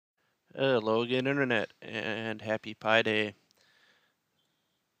Hello again, Internet, and happy Pi Day.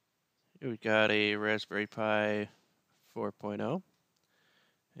 Here we got a Raspberry Pi 4.0,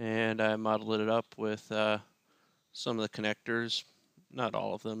 and I modeled it up with some of the connectors, not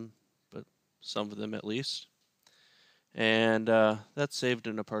all of them, but some of them at least. And that's saved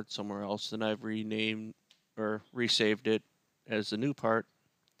in a part somewhere else, and I've renamed or resaved it as a new part,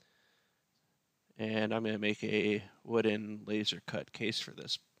 and I'm going to make a wooden laser cut case for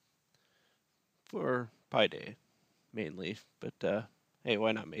this for Pi Day mainly, but hey,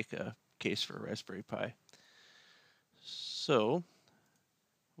 why not make a case for a Raspberry Pi? So,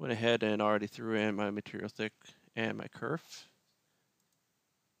 went ahead and already threw in my material thick and my kerf.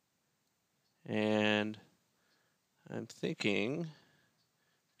 And I'm thinking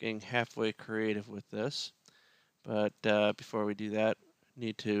getting halfway creative with this. But before we do that,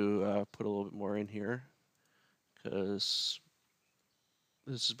 need to put a little bit more in here because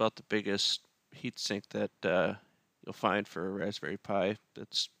this is about the biggest heatsink that you'll find for a Raspberry Pi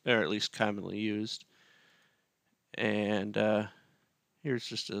that's, or at least commonly used. And here's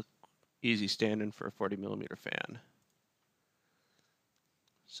just a easy stand-in for a 40mm fan.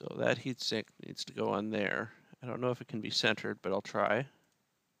 So that heatsink needs to go on there. I don't know if it can be centered, but I'll try.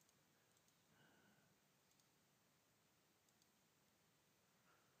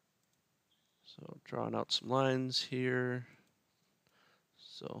 So drawing out some lines here.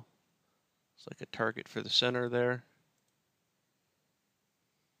 So it's like a target for the center there.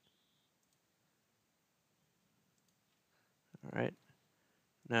 All right.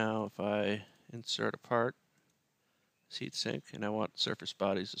 Now if I insert a part, heatsink, and I want surface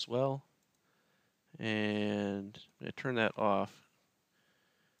bodies as well. And I'm going to turn that off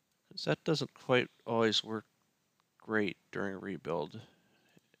because that doesn't quite always work great during a rebuild.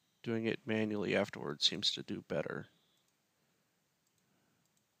 Doing it manually afterwards seems to do better.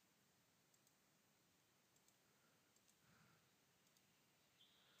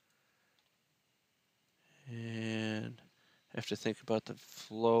 And I have to think about the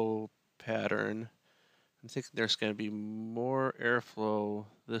flow pattern. I'm thinking there's going to be more airflow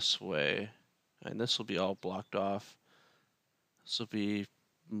this way, and this will be all blocked off. This will be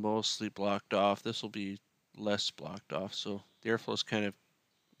mostly blocked off. This will be less blocked off, so the airflow is kind of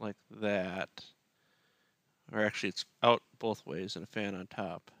like that. Or actually, it's out both ways and a fan on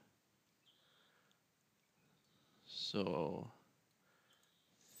top. So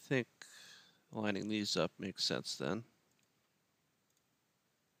I think lining these up makes sense then.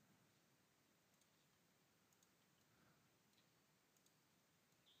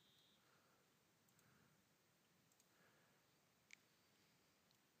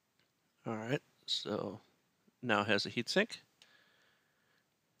 All right, so now it has a heatsink.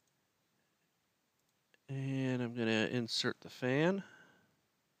 And I'm going to insert the fan.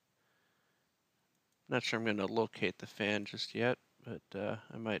 Not sure I'm going to locate the fan just yet, but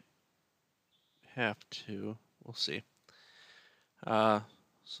I might have to. We'll see. So I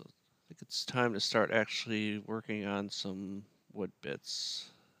think it's time to start actually working on some wood bits.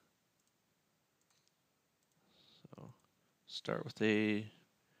 So start with a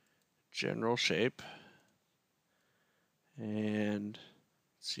general shape. And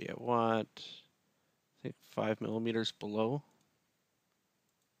let's see, I want, I think 5mm below.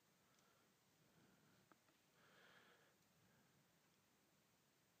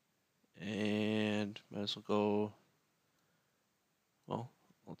 And might as well go, well,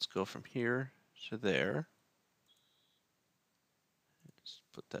 let's go from here to there. Just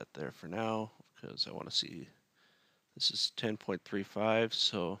put that there for now because I want to see, this is 10.35,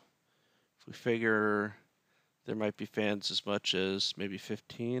 so if we figure there might be fans as much as maybe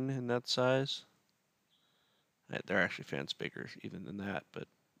 15 in that size. There are actually fans bigger even than that, but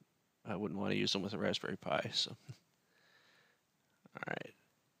I wouldn't want to use them with a Raspberry Pi, so. All right.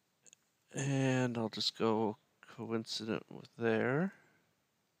 And I'll just go coincident with there.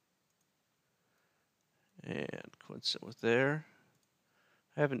 And coincident with there.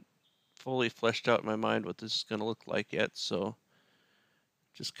 I haven't fully fleshed out in my mind what this is going to look like yet, so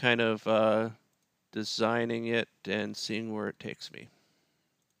just kind of designing it and seeing where it takes me.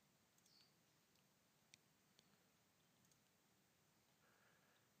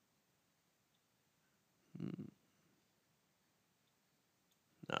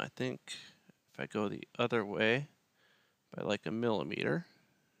 Now I think if I go the other way by like a millimeter,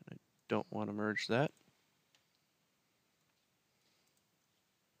 I don't want to merge that.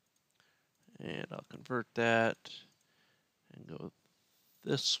 And I'll convert that and go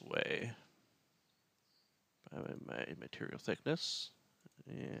this way by my material thickness.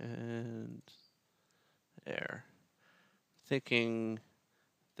 And there. Thinking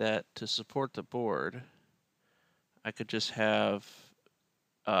that to support the board, I could just have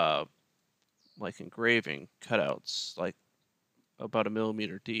like engraving cutouts, like about 1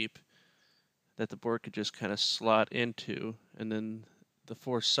 millimeter deep, that the board could just kind of slot into, and then the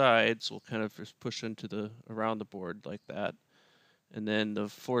 4 sides will kind of just push into the around the board like that. And then the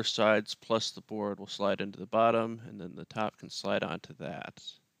 4 sides plus the board will slide into the bottom, and then the top can slide onto that.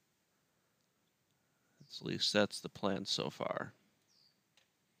 At least that's the plan so far.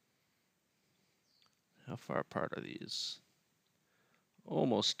 How far apart are these?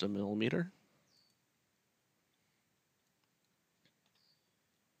 Almost 1 millimeter.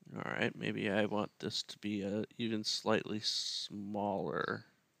 All right, maybe I want this to be even slightly smaller,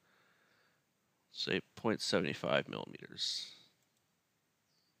 say 0.75 millimeters.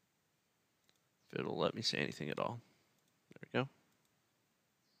 If it'll let me say anything at all. There we go.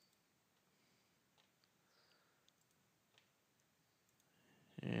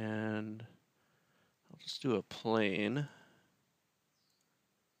 And I'll just do a plane.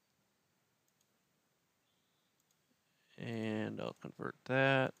 And I'll convert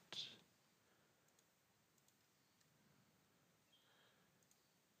that.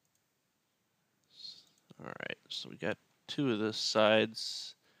 All right, so we got 2 of the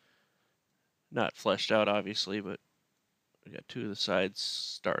sides, not fleshed out obviously, but we got 2 of the sides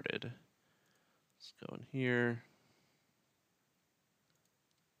started. Let's go in here.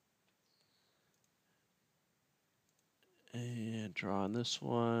 And draw on this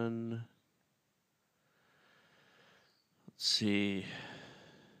one. Let's see.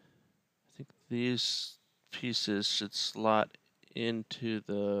 I think these pieces should slot into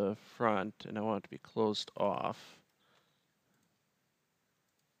the front, and I want it to be closed off.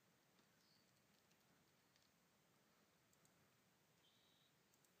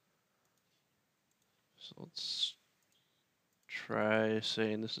 So let's try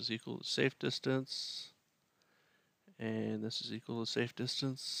saying this is equal to safe distance, and this is equal to safe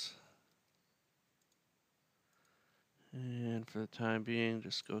distance. And for the time being,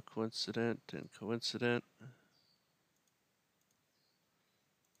 just go coincident and coincident.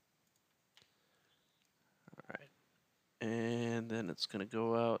 All right. And then it's going to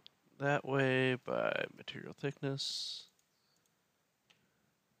go out that way by material thickness.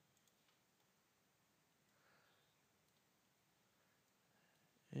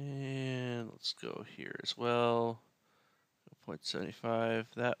 And let's go here as well. 0.75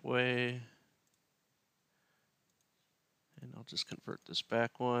 that way. And I'll just convert this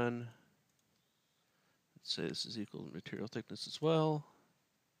back one. Let's say this is equal to material thickness as well.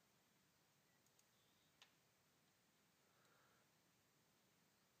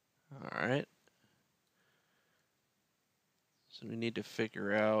 All right. So we need to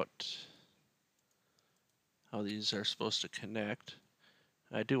figure out how these are supposed to connect.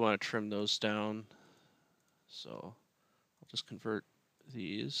 I do want to trim those down, so I'll just convert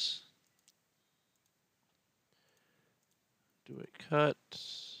these. Do a cut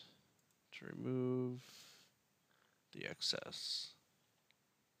to remove the excess.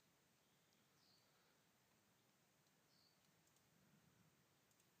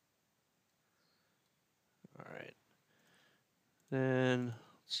 All right. Then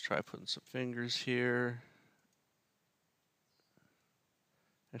let's try putting some fingers here.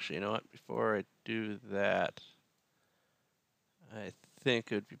 Actually, you know what? Before I do that, I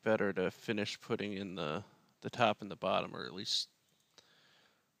think it would be better to finish putting in the top and the bottom, or at least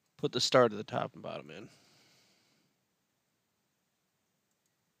put the start of the top and bottom in.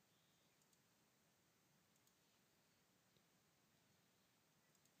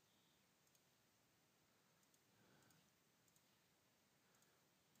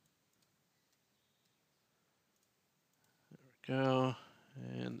 There we go.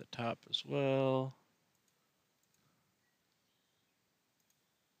 And the top as well.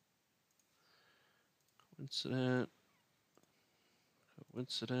 Coincident,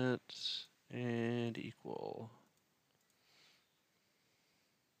 coincident, and equal.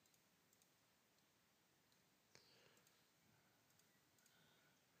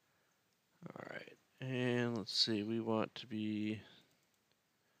 All right, and let's see, we want to be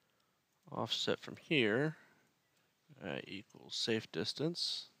offset from here, equals safe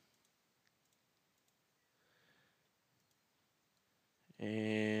distance.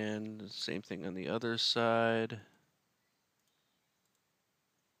 And same thing on the other side.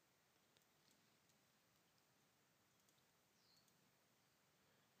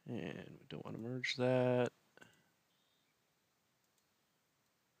 And we don't want to merge that.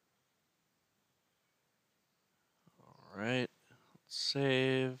 All right, let's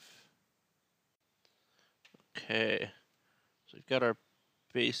save. Okay, so we've got our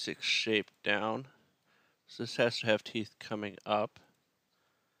basic shape down. So this has to have teeth coming up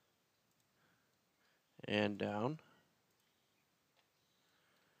and down.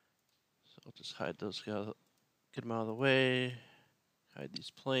 So I'll just hide those, get them out of the way, hide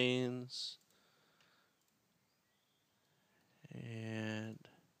these planes, and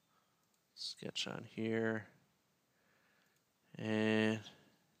sketch on here. And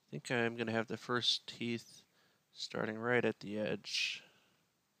I think I'm going to have the first teeth starting right at the edge.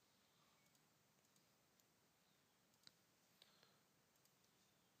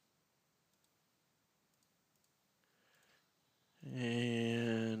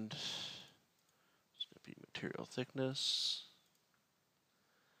 And it's going to be material thickness.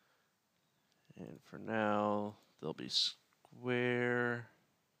 And for now, they'll be square.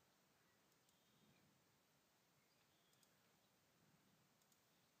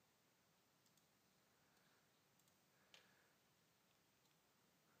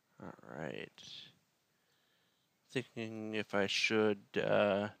 All right. Thinking if I should do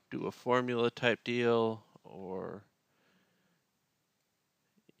a formula type deal, or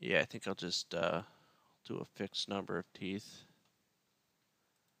yeah, I think I'll just do a fixed number of teeth.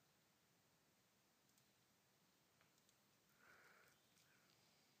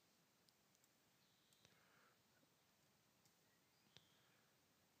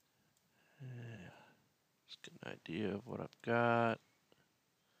 Just get an idea of what I've got.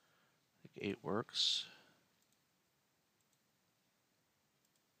 I think 8 works.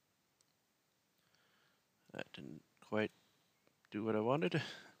 That didn't quite do what I wanted.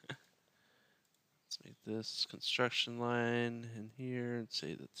 Let's make this construction line in here and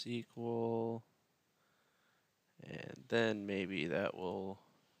say that's equal. And then maybe that will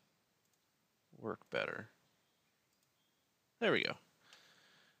work better. There we go.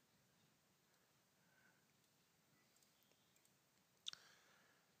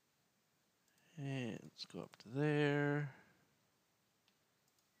 And let's go up to there.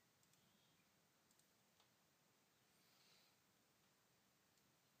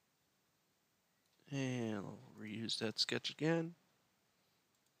 And I'll reuse that sketch again.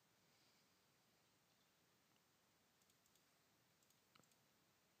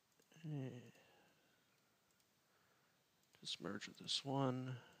 And just merge with this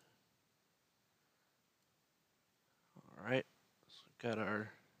one. All right, so we've got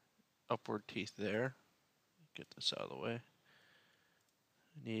our upward teeth there. Get this out of the way.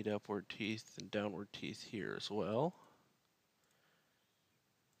 I need upward teeth and downward teeth here as well.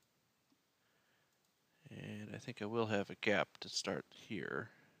 And I think I will have a gap to start here.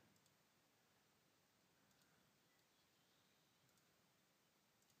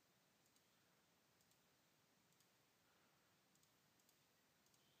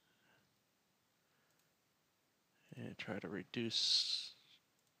 And try to reduce,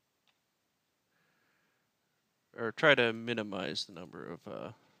 or try to minimize the number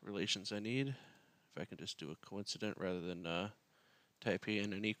of relations I need. If I can just do a coincident rather than typing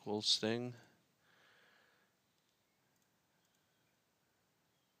in an equals thing.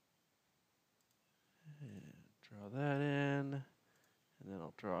 And draw that in. And then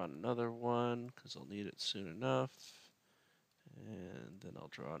I'll draw another one because I'll need it soon enough. And then I'll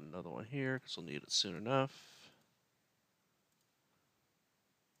draw another one here because I'll need it soon enough.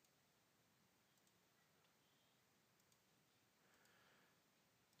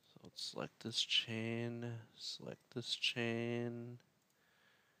 So let's select this chain,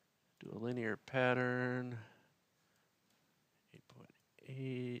 do a linear pattern,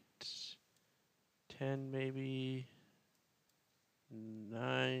 8.8, 10 maybe,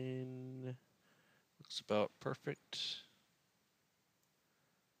 9, looks about perfect.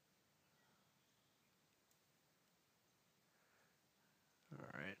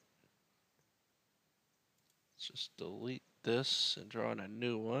 Alright, let's just delete this and draw in a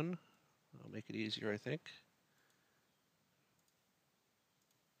new one. That'll make it easier, I think.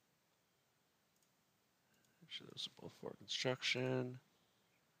 Make sure those are both for construction.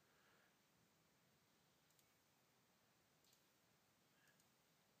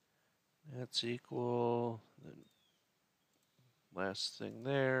 That's equal. Then last thing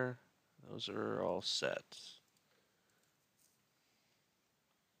there. Those are all set.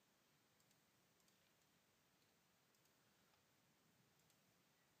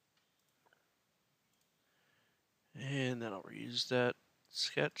 And then I'll reuse that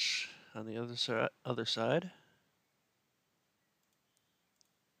sketch on the other side.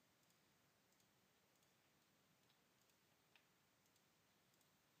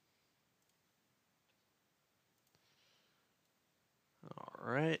 All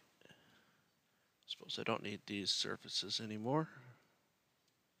right. Suppose I don't need these surfaces anymore.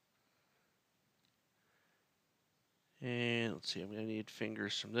 And let's see, I'm going to need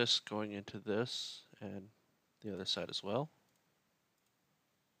fingers from this going into this and the other side as well.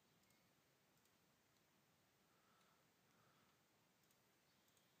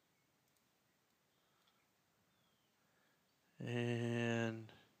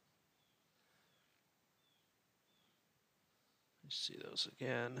 And let's see those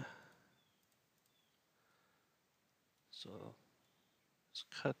again. So it's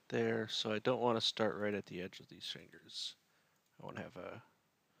cut there. So I don't want to start right at the edge of these fingers. I want to have a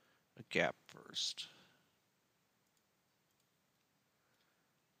gap first.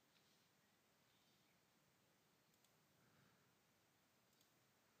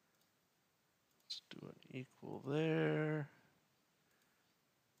 Let's do an equal there.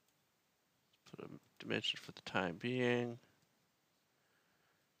 Put a dimension for the time being.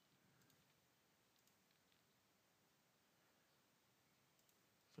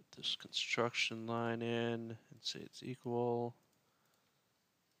 Put this construction line in and say it's equal.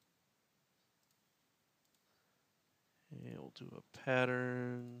 And we'll do a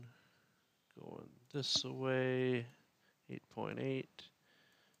pattern going this way. 8.8,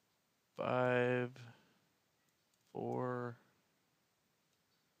 5, 4.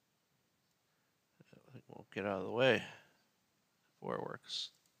 I think we'll get out of the way. 4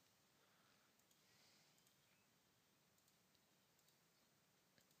 works.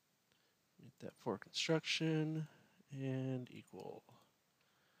 Make that for construction and equal.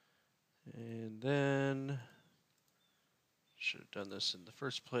 And then, should have done this in the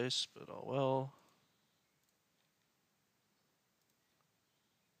first place, but oh well.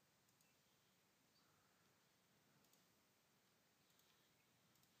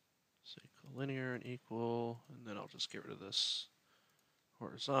 Say collinear and equal, and then I'll just get rid of this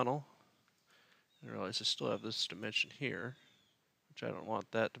horizontal. And realize I still have this dimension here, which I don't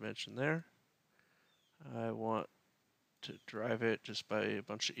want that dimension there. I want to drive it just by a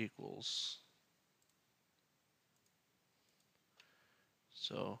bunch of equals.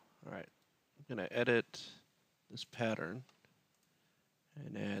 So, alright, I'm going to edit this pattern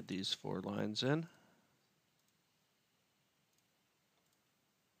and add these 4 lines in.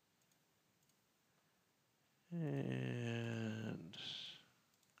 And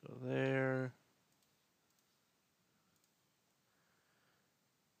go there.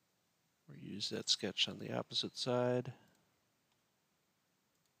 Reuse that sketch on the opposite side.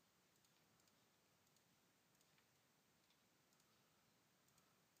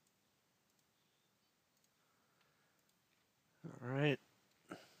 Alright.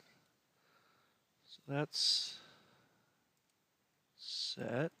 So that's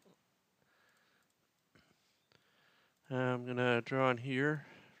set. I'm going to draw on here.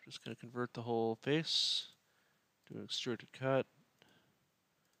 Just going to convert the whole face. Do an extruded cut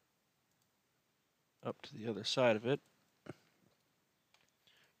up to the other side of it.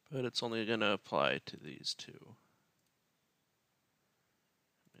 But it's only going to apply to these 2. I'm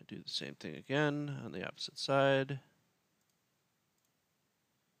going to do the same thing again on the opposite side.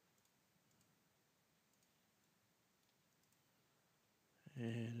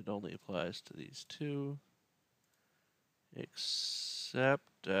 And it only applies to these 2.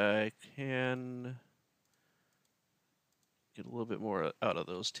 Except I can get a little bit more out of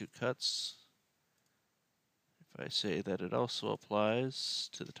those 2 cuts if I say that it also applies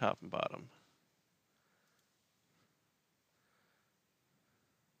to the top and bottom.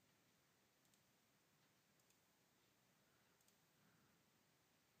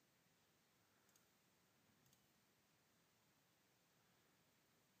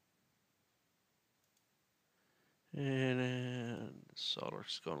 And SolidWorks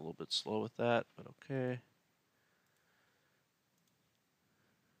is going a little bit slow with that, but okay.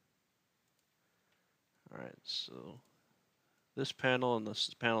 Alright, so this panel and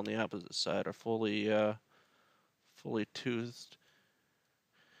this panel on the opposite side are fully toothed.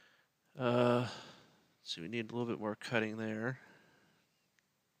 So we need a little bit more cutting there.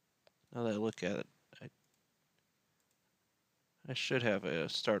 Now that I look at it, I should have a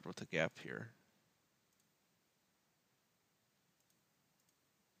start with a gap here.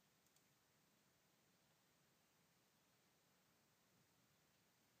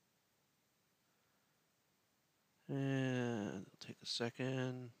 And it'll take a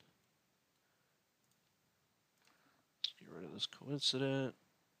second. Let's get rid of this coincident.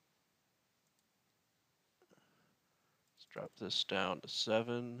 Let's drop this down to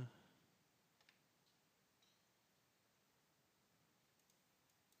 7.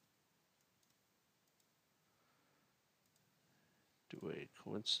 Do a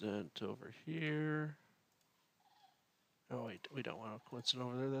coincident over here. Oh wait, we don't want a coincident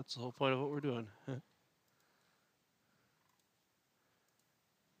over there. That's the whole point of what we're doing.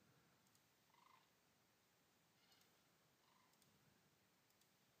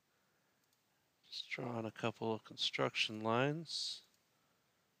 draw on a couple of construction lines.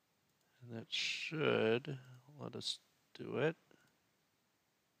 And that should let us do it.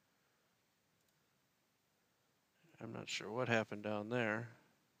 I'm not sure what happened down there.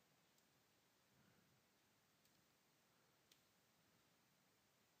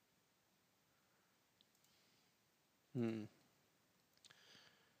 Do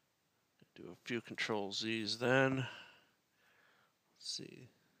a few Control Z's then. Let's see.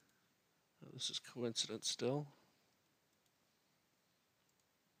 Oh, this is coincidence still.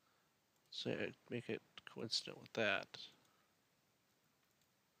 So I'd make it coincident with that.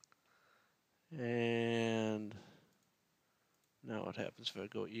 And now what happens if I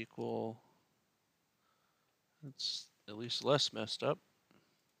go equal? It's at least less messed up.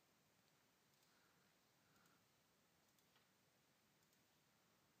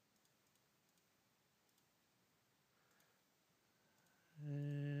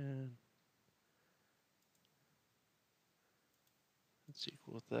 And it's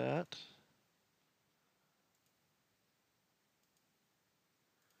equal with that.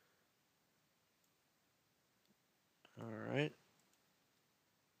 All right.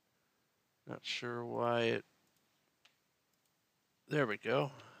 Not sure why it. There we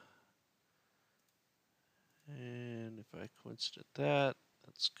go. And if I coincident that,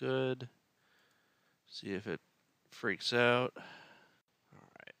 that's good. See if it freaks out. All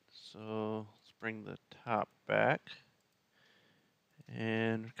right, so let's bring the top back.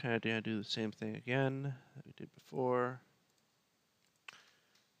 And we're kind of going to do the same thing again that we did before.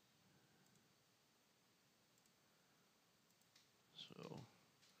 So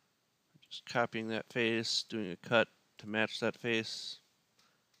just copying that face, doing a cut to match that face,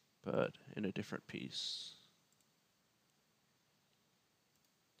 but in a different piece.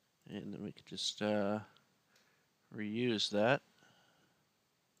 And then we could just reuse that.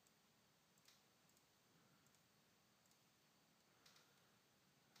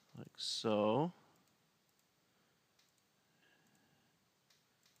 Like so.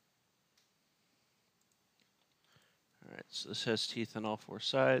 Alright, so this has teeth on all four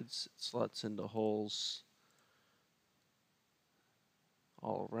sides. It slots into holes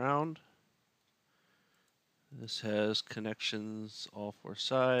all around. This has connections all four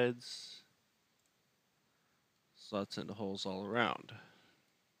sides. Slots into holes all around.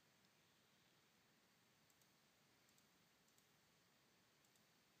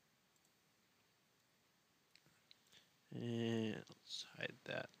 And let's hide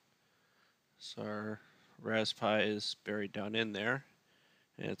that. So our RasPI is buried down in there.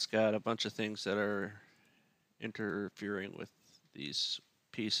 And it's got a bunch of things that are interfering with these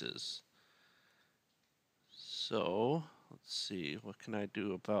pieces. So let's see, what can I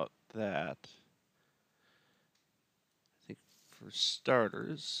do about that? I think for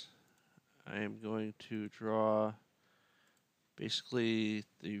starters, I am going to draw basically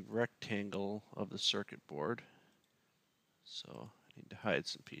the rectangle of the circuit board. So I need to hide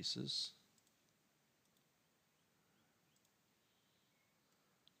some pieces.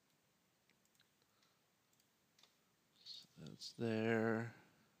 So that's there.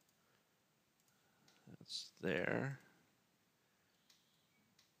 That's there.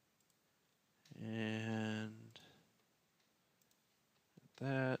 And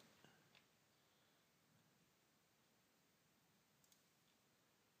that.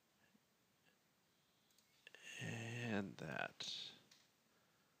 And that.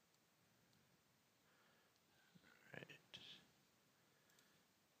 Right.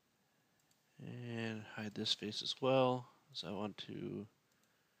 And hide this face as well, as I want to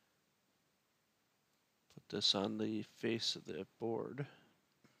put this on the face of the board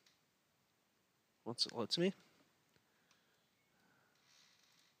once it lets me.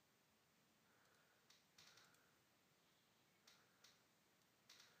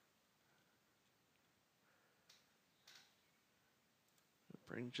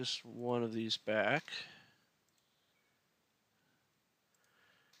 Bring just one of these back.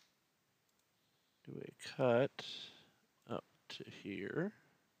 Do a cut up to here.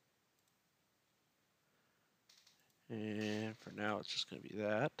 And for now, it's just going to be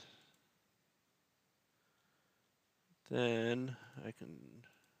that. Then I can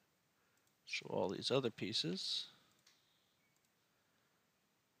show all these other pieces.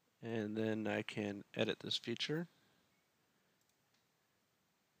 And then I can edit this feature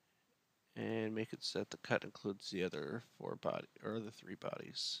and make it so that the cut includes the other the three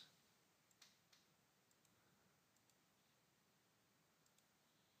bodies.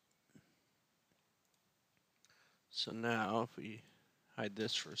 So now if we hide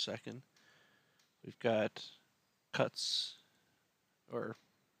this for a second, we've got cuts or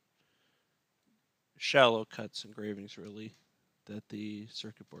shallow cuts engravings really that the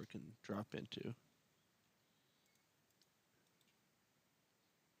circuit board can drop into.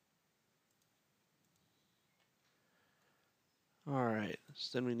 All right,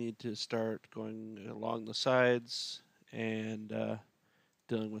 so then we need to start going along the sides and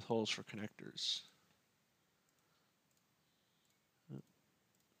dealing with holes for connectors.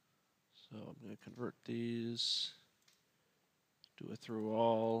 So I'm going to convert these, do a through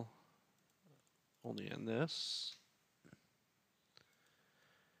all, only in this.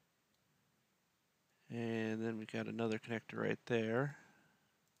 And then we got another connector right there.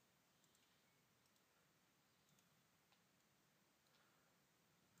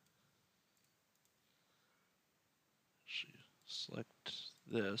 Select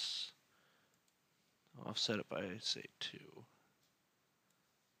this, offset it by say 2.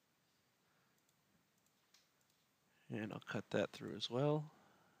 And I'll cut that through as well.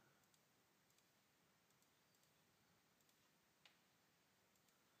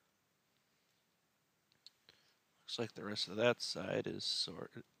 Looks like the rest of that side is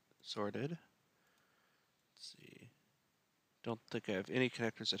sorted. Let's see. Don't think I have any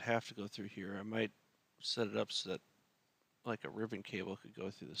connectors that have to go through here. I might set it up so that like a ribbon cable could go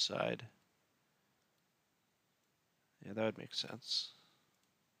through the side. Yeah, that would make sense.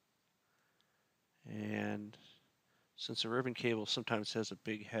 And since a ribbon cable sometimes has a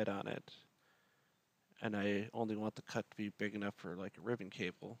big head on it, and I only want the cut to be big enough for like a ribbon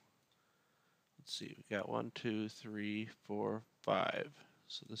cable, let's see, we got 1, 2, 3, 4, 5.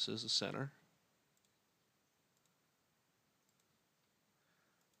 So this is the center.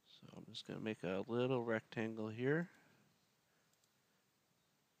 So I'm just going to make a little rectangle here.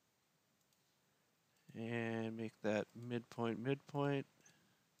 And make that midpoint.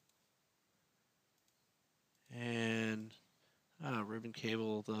 And ribbon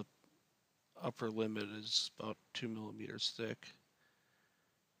cable, the upper limit is about 2 millimeters thick.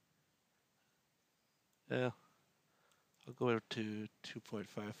 Yeah, I'll go to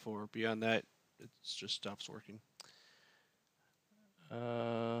 2.54. Beyond that, it just stops working.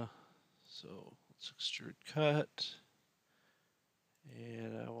 So let's extrude cut.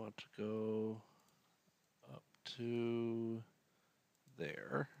 And I want to go up to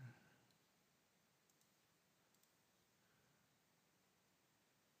there.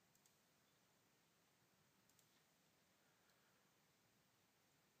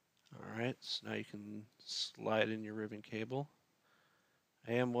 Alright, so now you can slide in your ribbon cable.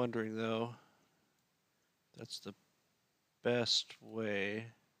 I am wondering though, that's the best way,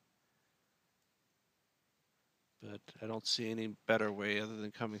 but I don't see any better way other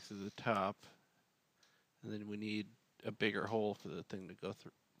than coming through the top. And then we need a bigger hole for the thing to go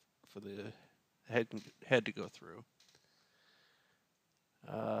through, for the head to go through.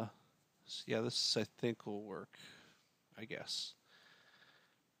 So yeah, this I think will work, I guess.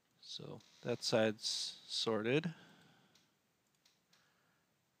 So that side's sorted.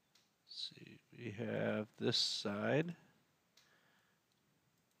 Let's see, we have this side.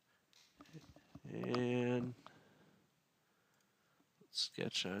 And let's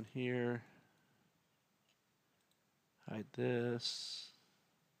sketch on here. Hide this.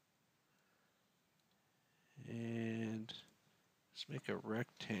 And let's make a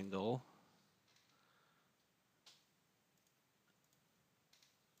rectangle.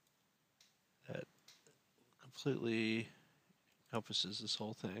 That completely encompasses this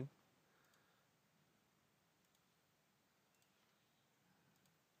whole thing.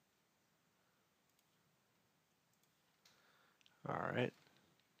 Alright,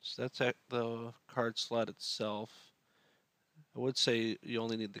 so that's at the card slot itself. I would say you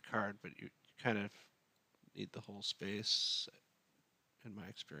only need the card, but you kind of need the whole space, in my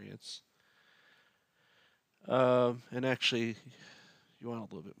experience. And actually, you want a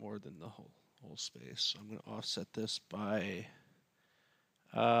little bit more than the whole space. So I'm going to offset this by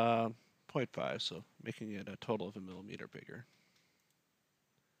 0.5, so making it a total of 1 millimeter bigger.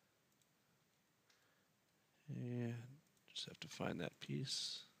 And just have to find that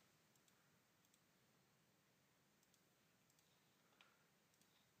piece.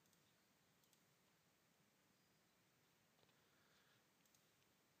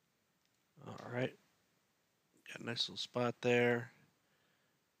 All right, got a nice little spot there.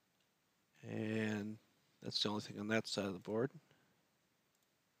 And that's the only thing on that side of the board.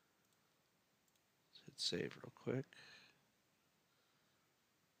 Let's hit save real quick.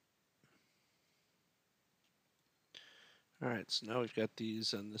 All right, so now we've got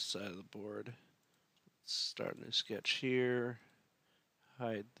these on this side of the board. Let's start a new sketch here.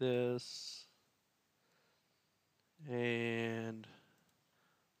 Hide this. And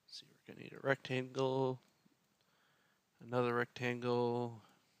let's see, we're going to need a rectangle, another rectangle.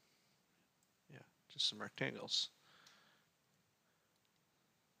 Yeah, just some rectangles.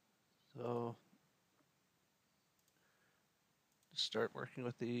 So start working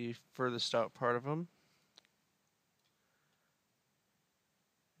with the furthest out part of them.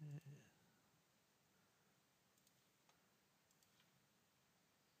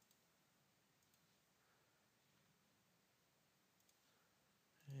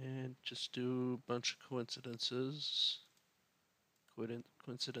 And just do a bunch of coincidences.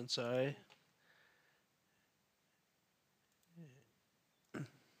 Coincidence I. Just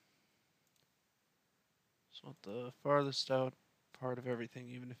want the farthest out part of everything,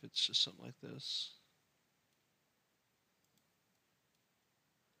 even if it's just something like this.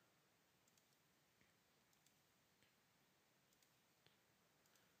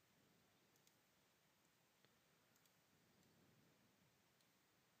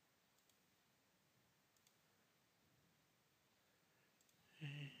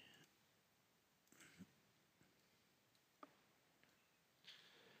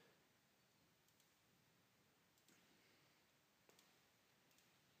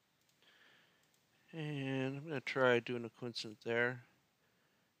 And I'm going to try doing a coincidence there.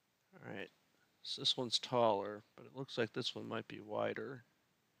 Alright, so this one's taller, but it looks like this one might be wider.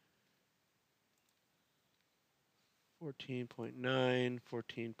 14.9,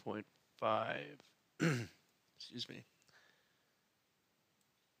 14.5. Excuse me.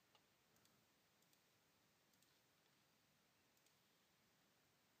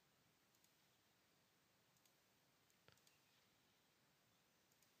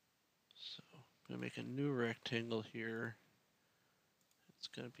 So I'm going to make a new rectangle here. It's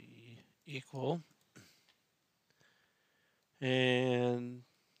going to be equal. And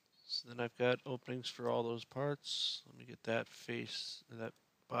so then I've got openings for all those parts. Let me get that face, that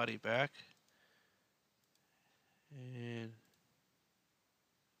body back. And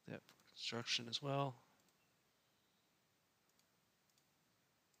that construction as well.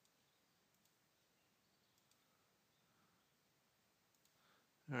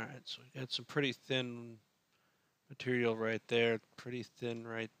 Alright, so we got some pretty thin material right there, pretty thin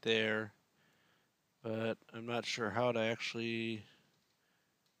right there. But I'm not sure how to actually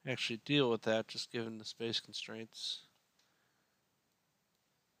deal with that, just given the space constraints.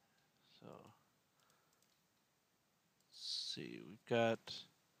 So let's see, we've got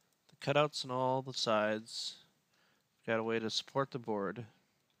the cutouts on all the sides. We've got a way to support the board.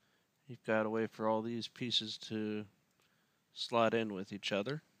 You've got a way for all these pieces to slot in with each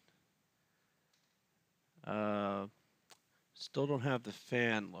other. Still don't have the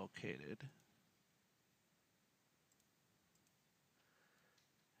fan located.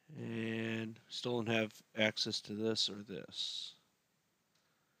 And still don't have access to this or this.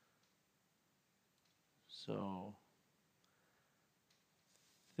 So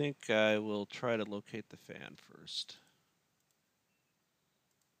I think I will try to locate the fan first.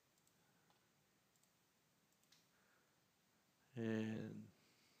 And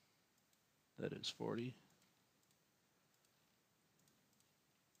that is 40.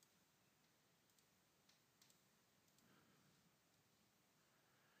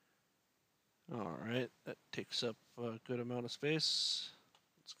 All right, that takes up a good amount of space.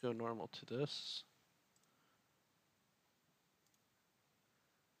 Let's go normal to this.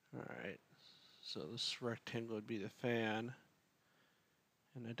 All right, so this rectangle would be the fan.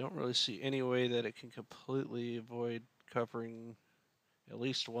 And I don't really see any way that it can completely avoid covering at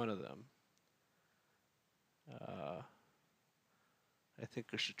least one of them. I think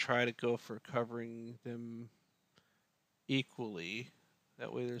I should try to go for covering them equally.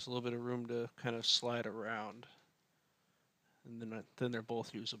 That way there's a little bit of room to kind of slide around. And then they're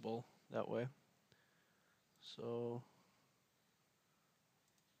both usable that way. So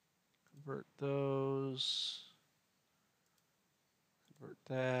convert those. Convert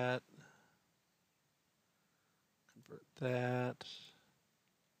that. Convert that.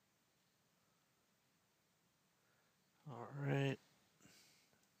 All right.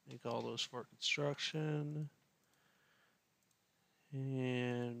 Make all those for construction.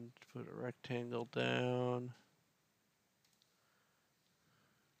 And put a rectangle down.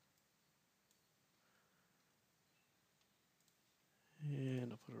 And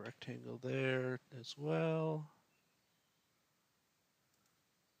I'll put a rectangle there as well.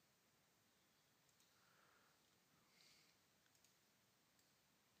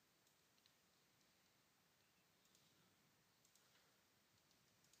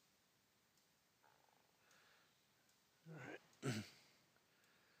 All right.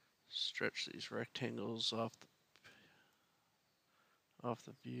 Stretch these rectangles off off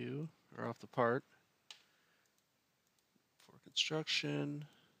the view, or off the part for construction.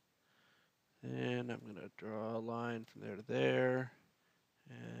 And I'm going to draw a line from there to there,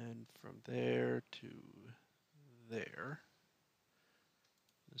 and from there to there.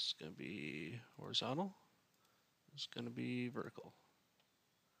 This is going to be horizontal. This is going to be vertical.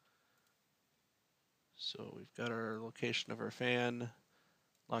 So we've got our location of our fan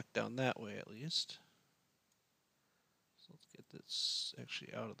locked down that way at least. So let's get this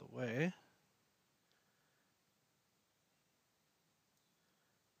actually out of the way.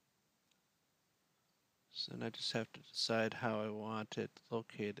 So then I just have to decide how I want it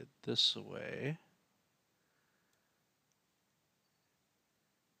located this way.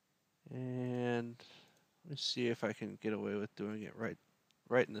 And let me see if I can get away with doing it right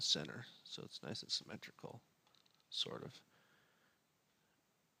in the center, so it's nice and symmetrical, sort of.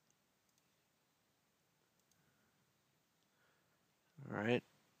 All right,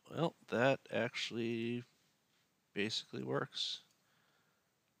 well, that actually basically works.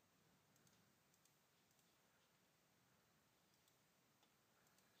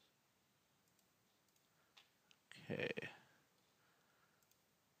 Okay.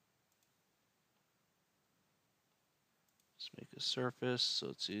 Let's make a surface so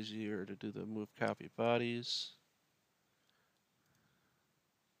it's easier to do the move copy bodies.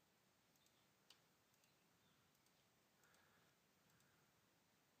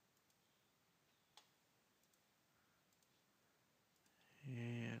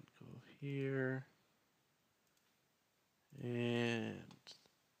 And go here. And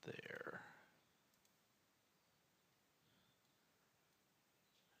there.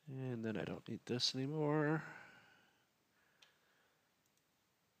 And then I don't need this anymore.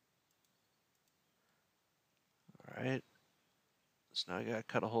 All right. So now I gotta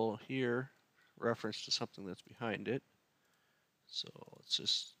cut a hole here, reference to something that's behind it. So let's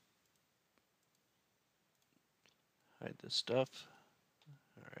just hide this stuff.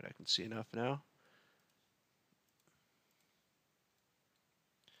 All right, I can see enough now.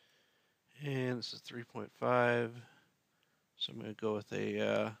 And this is 3.5. So I'm gonna go with a,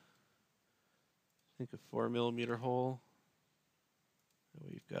 I think a 4mm hole.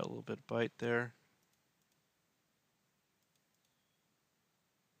 We've got a little bit of bite there.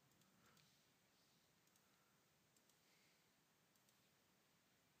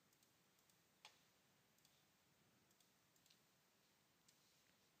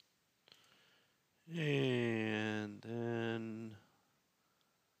 And then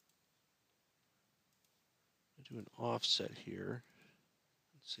I do an offset here.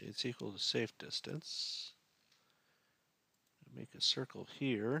 Let's see, it's equal to safe distance. Make a circle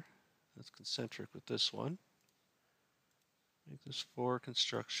here that's concentric with this one. Make this for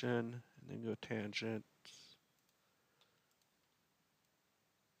construction, and then go tangent.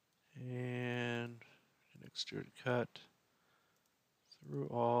 And an extruded cut through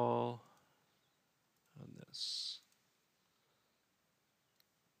all on this.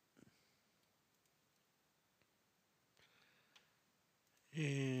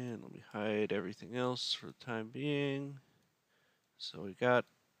 And let me hide everything else for the time being. So we got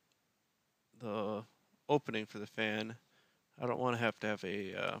the opening for the fan. I don't want to have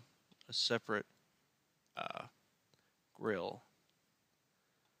a separate grill.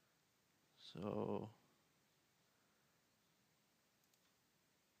 So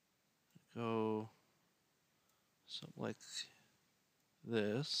go something like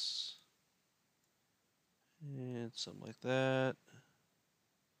this, and something like that.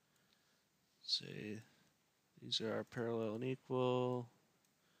 Say these are parallel and equal.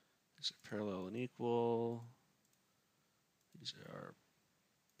 These are parallel and equal. These are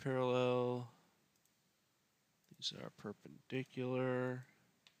parallel. These are perpendicular.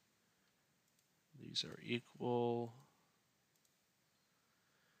 These are equal.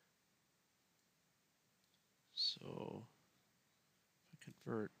 So if I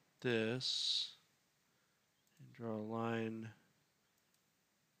convert this and draw a line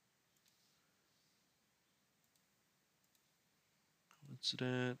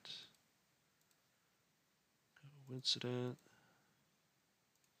coincident, coincident.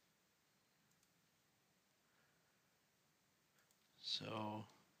 So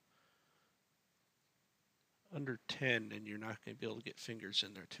under 10, and you're not going to be able to get fingers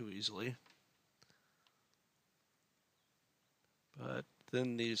in there too easily. But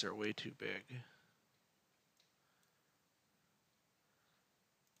then these are way too big.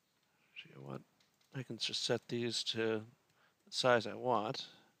 I can just set these to the size I want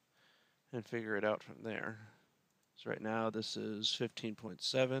and figure it out from there. So right now this is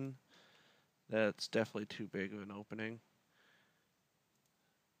 15.7. That's definitely too big of an opening.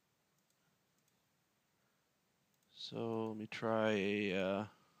 So let me try a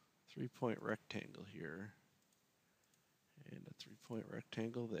 3-point rectangle here. And a 3-point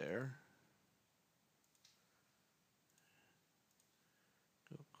rectangle there.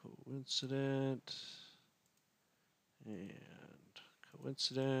 Go coincident. And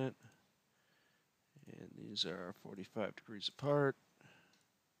coincident. And these are 45 degrees apart.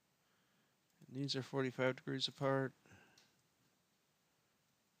 And these are 45 degrees apart.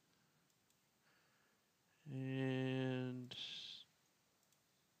 And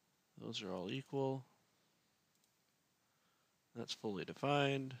those are all equal. That's fully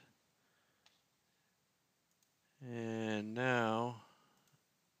defined. And now,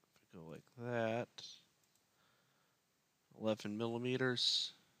 if I go like that, 11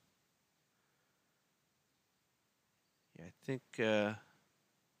 millimeters. Yeah, I think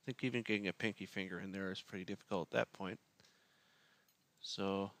even getting a pinky finger in there is pretty difficult at that point.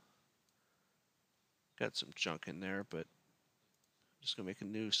 So, got some junk in there, but I'm just gonna make a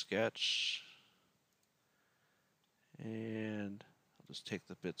new sketch. And I'll just take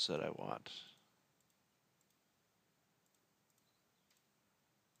the bits that I want.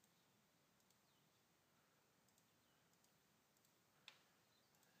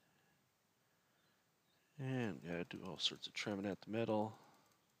 And gotta do all sorts of trimming at the middle.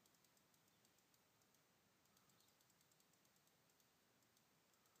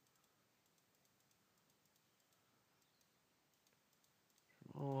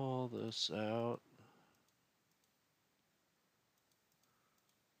 Trim all this out.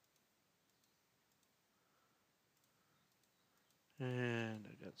 And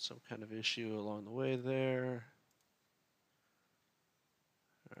I got some kind of issue along the way there.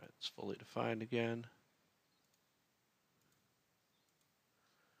 Alright, it's fully defined again.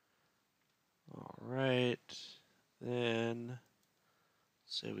 Alright, then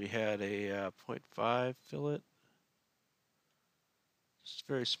say we had a 0.5 fillet. Just a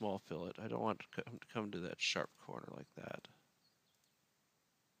very small fillet. I don't want to come to that sharp corner like that.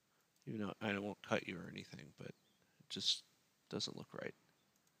 Even though I won't cut you or anything, but it just doesn't look right.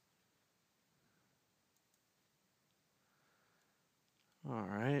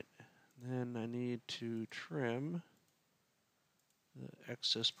 Alright, then I need to trim the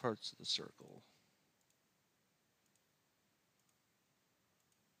excess parts of the circle.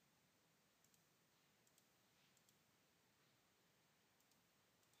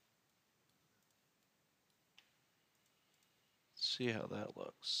 See how that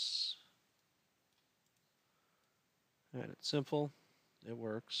looks. And it's simple, it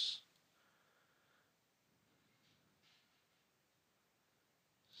works.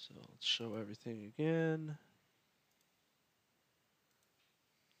 So let's show everything again.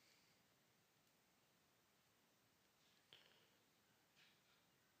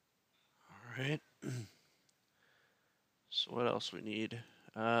 Alright. So what else we need?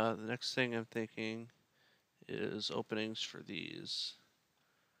 The next thing I'm thinking is openings for these.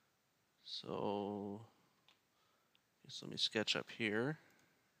 So let me sketch up here.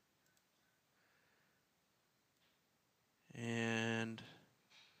 And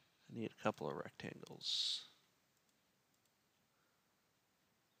I need a couple of rectangles.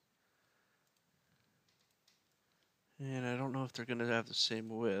 And I don't know if they're going to have the same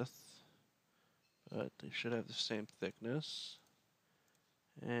width, but they should have the same thickness.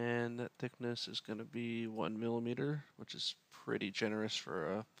 And that thickness is going to be 1 millimeter, which is pretty generous for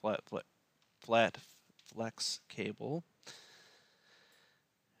a flat flex cable.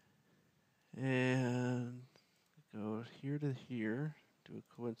 And go here to here, do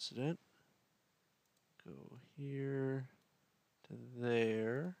a coincident. Go here to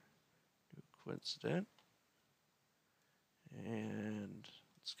there, do a coincident. And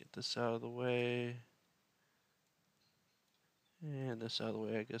let's get this out of the way. And this out of the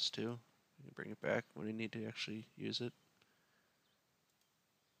way, I guess, too. We can bring it back when we need to actually use it.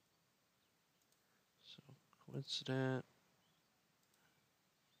 So, coincident.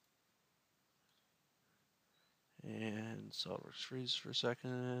 And SOLIDWORKS freeze for a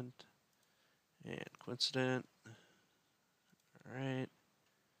second. And coincident. Alright.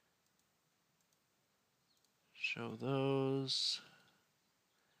 Show those.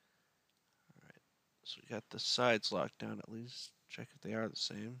 Alright. So we got the sides locked down at least. Check if they are the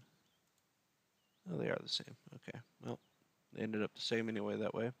same. Oh, they are the same. Okay. Well, they ended up the same anyway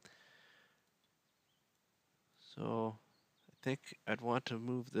that way. So I think I'd want to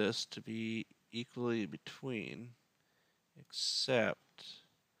move this to be equally between, except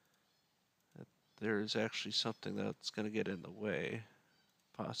that there's actually something that's going to get in the way,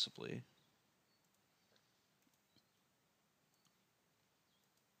 possibly.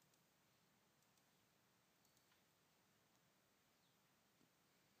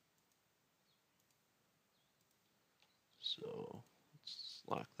 So let's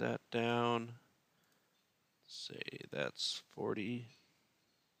lock that down. Say that's 40.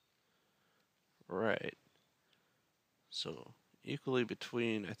 Right. So equally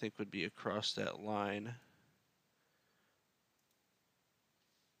between, I think, would be across that line.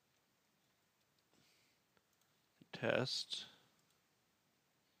 Test.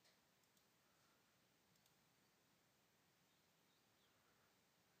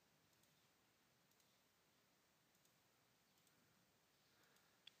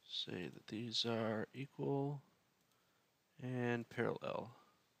 Say that these are equal and parallel.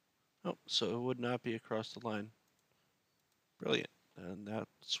 Oh, so it would not be across the line. Brilliant. And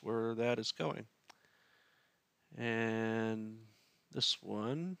that's where that is going. And this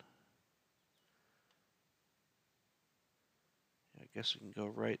one, I guess we can go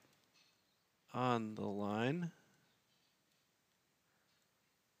right on the line.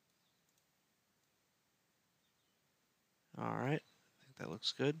 All right, I think that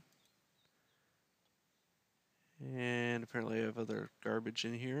looks good. And apparently I have other garbage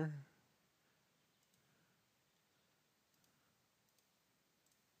in here.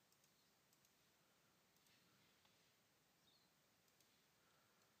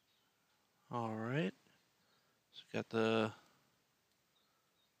 All right, so got the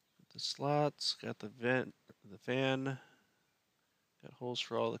slots, got the vent, the fan, got holes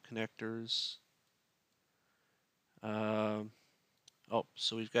for all the connectors. Oh,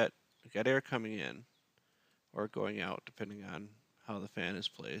 so we got air coming in or going out, depending on how the fan is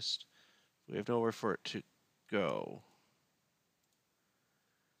placed. We have nowhere for it to go,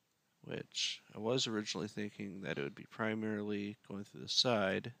 which I was originally thinking that it would be primarily going through the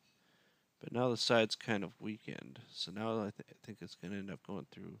side, but now the side's kind of weakened. So now I think it's going to end up going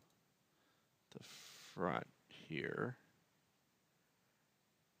through the front here.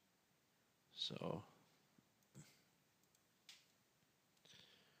 So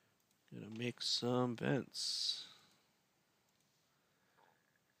gonna make some vents.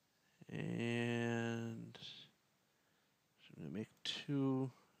 And I'm gonna make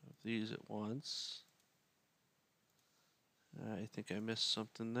 2 of these at once. I think I missed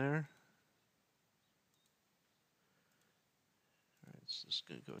something there. Alright, so this is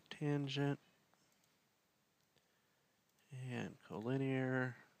gonna go tangent and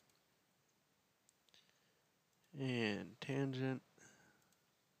collinear and tangent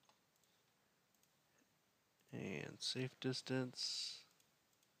and safe distance.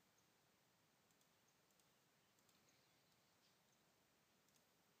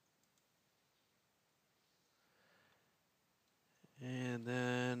 And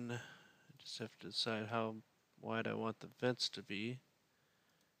then I just have to decide how wide I want the vents to be.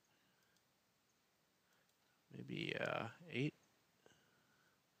 Maybe 8.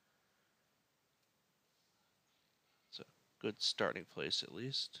 It's a good starting place at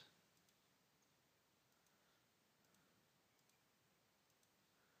least.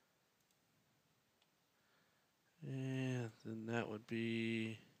 And then that would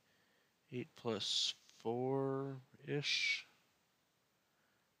be 8 plus 4-ish.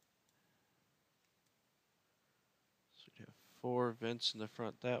 So we'd have 4 vents in the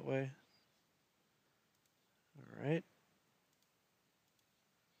front that way. All right.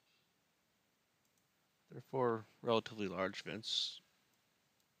 They're 4 relatively large vents.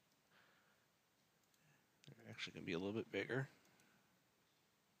 They're actually going to be a little bit bigger.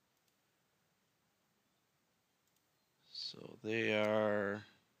 So they are a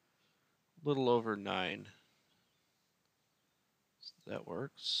little over 9. So that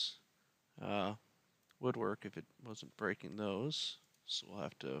works. Would work if it wasn't breaking those. So we'll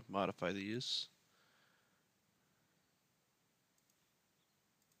have to modify these.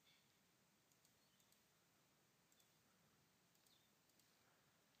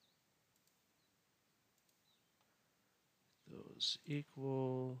 Those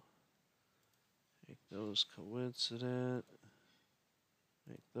equal. Make those coincident.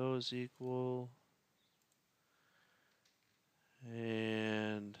 Make those equal.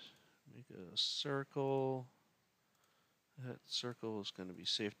 And make a circle. That circle is going to be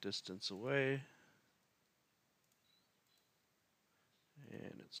safe distance away.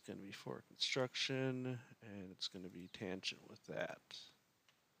 And it's going to be for construction, and it's going to be tangent with that.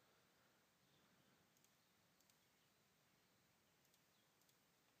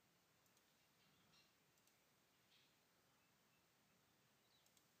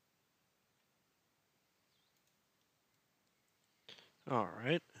 All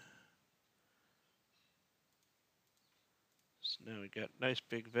right. So now we got nice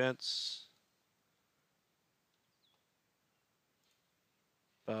big vents.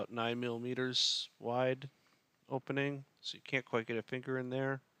 About 9 millimeters wide opening, so you can't quite get a finger in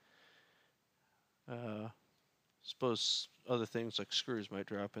there. Suppose other things like screws might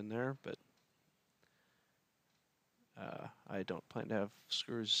drop in there, but I don't plan to have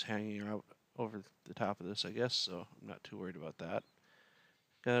screws hanging out over the top of this, I guess, so I'm not too worried about that.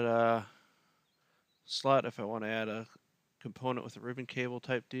 Got a slot if I want to add a component with a ribbon cable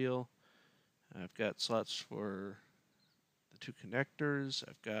type deal. I've got slots for the two connectors.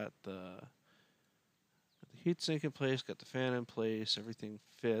 I've got the heatsink in place, got the fan in place, everything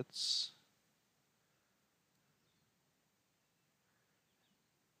fits.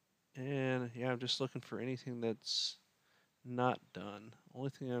 And yeah, I'm just looking for anything that's not done. Only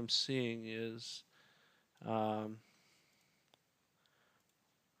thing I'm seeing is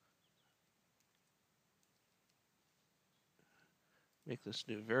make this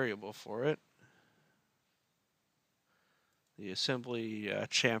new variable for it. The assembly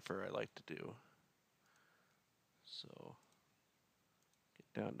chamfer I like to do. So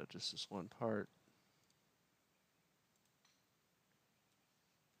get down to just this one part.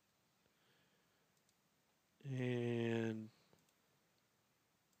 And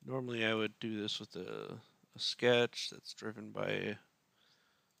normally I would do this with a sketch that's driven by,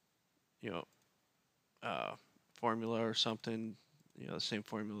 formula or something, the same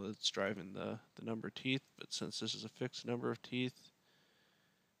formula that's driving the number of teeth. But since this is a fixed number of teeth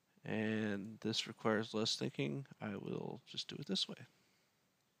and this requires less thinking, I will just do it this way.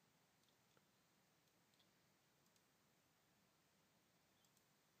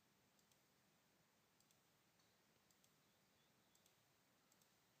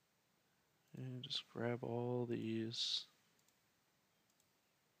 And just grab all these.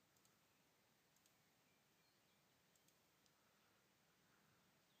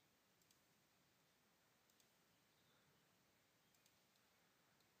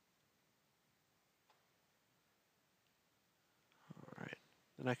 All right,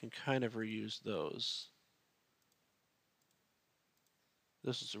 then I can kind of reuse those.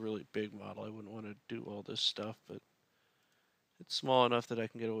 This is a really big model. I wouldn't want to do all this stuff, but it's small enough that I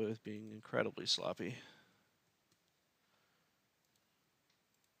can get away with being incredibly sloppy.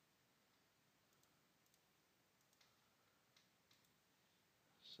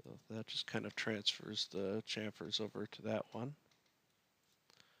 So that just kind of transfers the chamfers over to that one.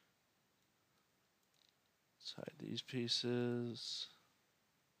 Let's hide these pieces.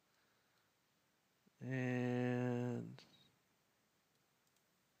 And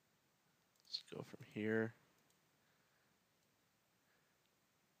let's go from here.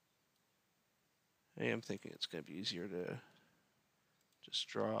 I am thinking it's going to be easier to just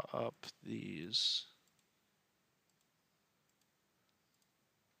draw up these.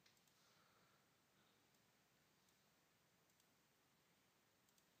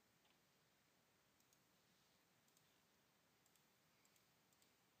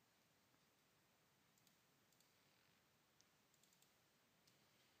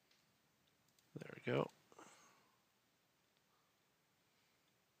 There we go.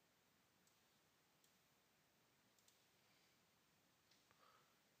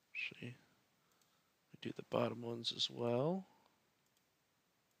 Actually, we do the bottom ones as well.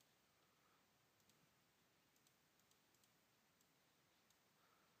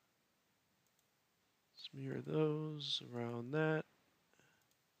 Smear those around that.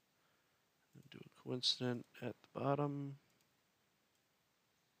 And do a coincident at the bottom.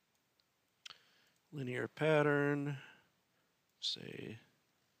 Linear pattern. Say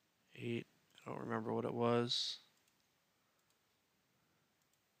 8. I don't remember what it was.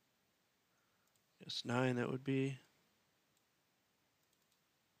 Guess 9 that would be.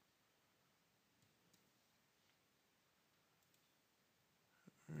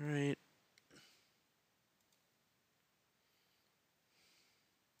 All right.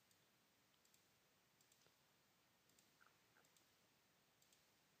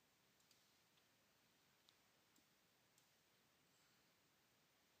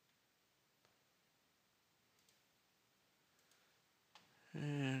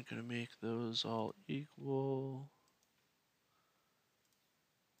 And gonna make those all equal.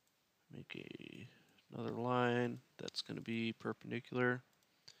 Make another line that's gonna be perpendicular.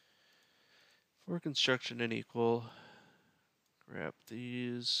 For construction and equal, grab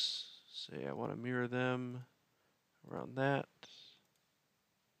these, say I want to mirror them around that.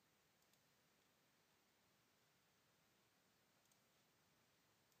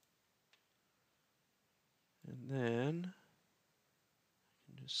 And then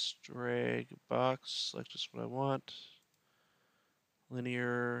I can just drag a box, select just what I want.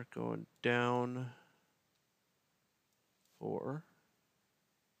 Linear going down 4.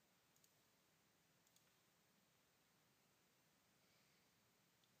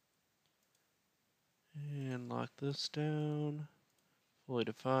 this down. Fully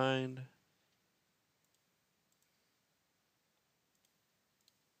defined.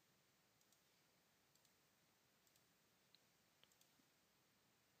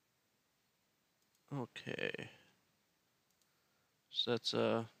 Okay. So that's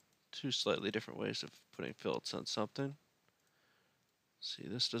two slightly different ways of putting fillets on something. See,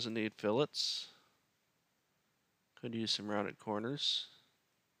 this doesn't need fillets. Could use some rounded corners.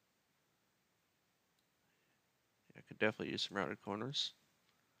 I could definitely use some rounded corners.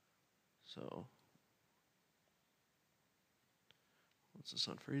 So once this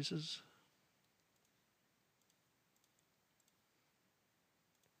unfreezes,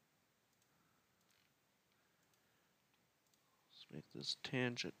 let's make this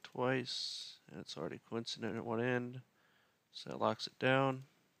tangent twice, and it's already coincident at one end, so that locks it down.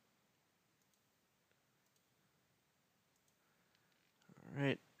 All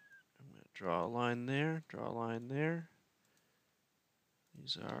right, I'm going to draw a line there, draw a line there.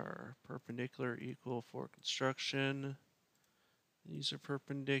 These are perpendicular equal for construction. These are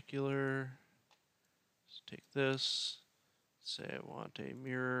perpendicular. Let's take this, say I want a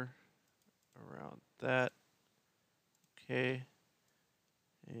mirror around that. Okay,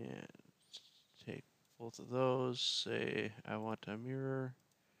 and take both of those, say I want a mirror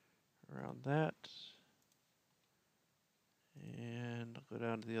around that. And I'll go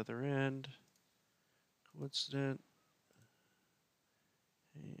down to the other end. Coincident.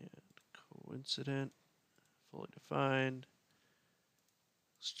 And coincident. Fully defined.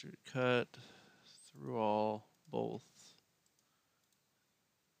 Extrude cut through all, both.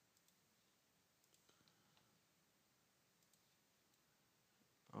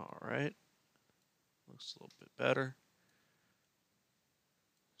 Alright. Looks a little bit better.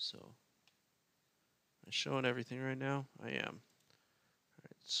 So, am I showing everything right now? I am.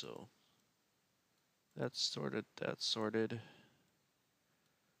 Alright, so that's sorted, that's sorted.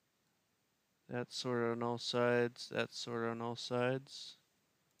 That's sorted on all sides, that's sorted on all sides.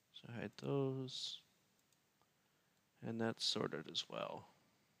 So hide those. And that's sorted as well.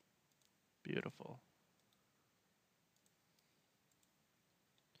 Beautiful.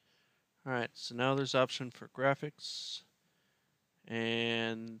 Alright, so now there's option for graphics.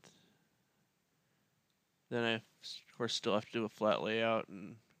 And then I, of course, still have to do a flat layout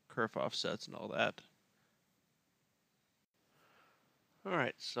and kerf offsets and all that.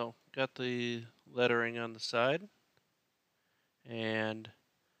 Alright, so got the lettering on the side. And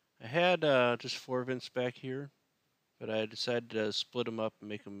I had just 4 vents back here, but I decided to split them up and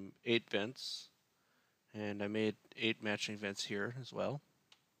make them 8 vents. And I made 8 matching vents here as well.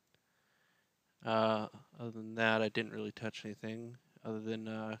 Other than that, I didn't really touch anything other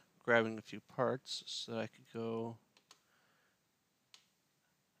than grabbing a few parts so that I could go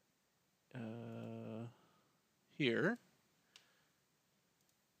here.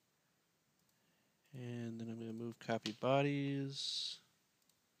 And then I'm going to move copy bodies.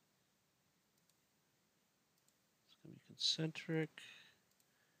 It's going to be concentric.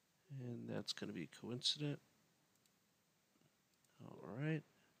 And that's going to be coincident. Alright.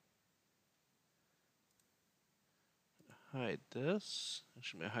 Hide this.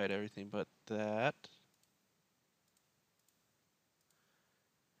 Actually, I'm going to hide everything but that.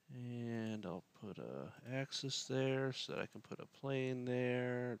 And I'll put a axis there so that I can put a plane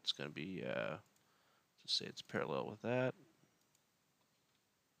there. It's going to be, just say it's parallel with that.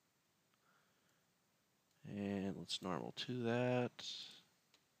 And let's normal to that.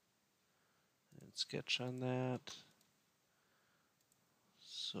 And sketch on that.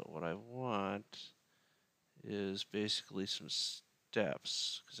 So what I want is basically some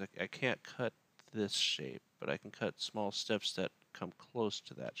steps, because I can't cut this shape, but I can cut small steps that come close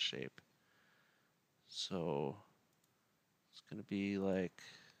to that shape. So it's going to be like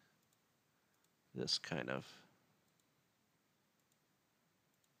this kind of.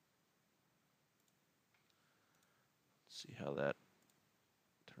 Let's see how that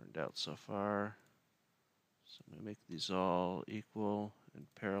turned out so far. So I'm going to make these all equal and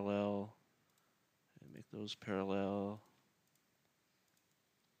parallel, and make those parallel.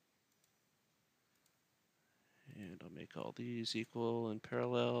 And I'll make all these equal and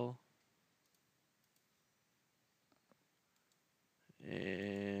parallel.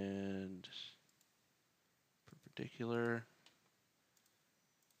 And perpendicular.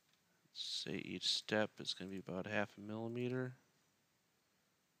 Let's say each step is going to be about 1/2 millimeter.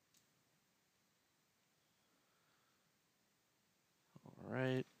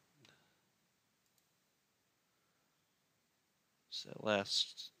 Alright. So that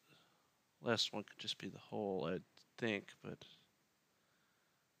last one could just be the hole, I'd think, but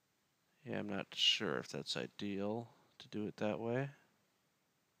Yeah, I'm not sure if that's ideal to do it that way.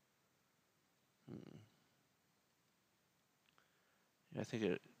 Yeah, I think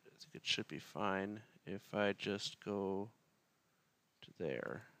it should be fine if I just go to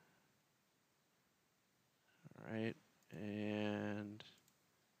there. All right, and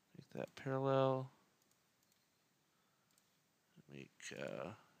make that parallel. Make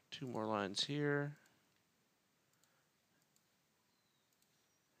 2 more lines here.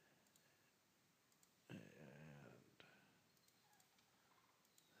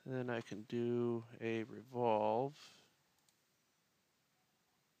 And then I can do a revolve.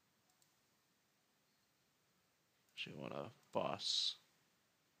 Actually, I want a boss.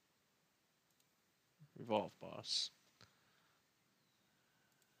 Revolve boss.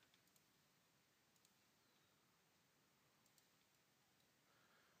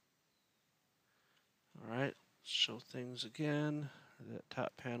 All right, show things again. That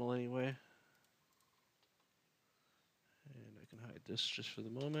top panel anyway. And I can hide this just for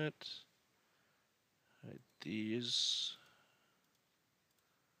the moment. Hide these.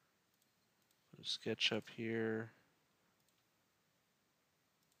 Put a sketch up here.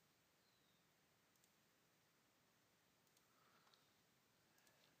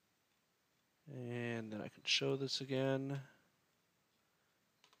 And then I can show this again.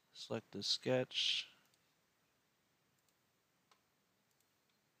 Select the sketch.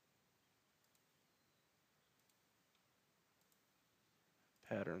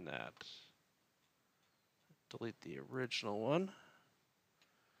 Pattern that. Delete the original one.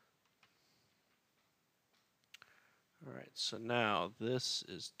 All right, so now this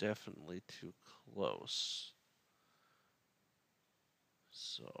is definitely too close.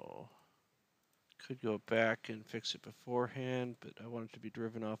 So could go back and fix it beforehand, but I want it to be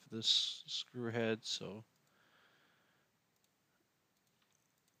driven off of this screw head, so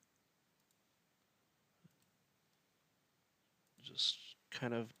just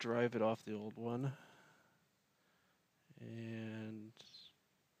kind of drive it off the old one. And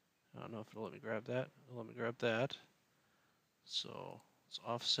I don't know if it'll let me grab that. It'll let me grab that. So let's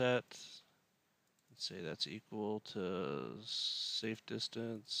offset and say that's equal to safe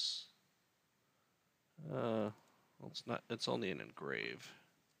distance. Well, it's not, it's only an engrave.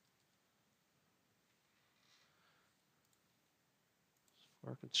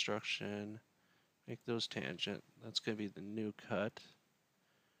 For construction, make those tangent. That's going to be the new cut.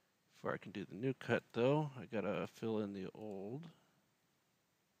 Before I can do the new cut though, I gotta fill in the old.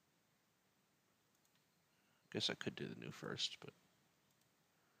 Guess I could do the new first, but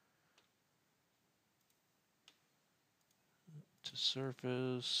to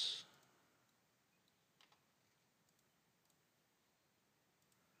surface.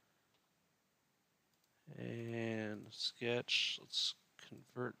 And sketch, let's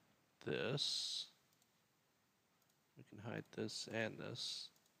convert this. We can hide this and this.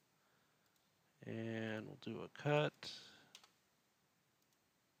 And we'll do a cut.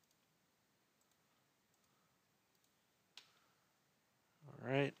 All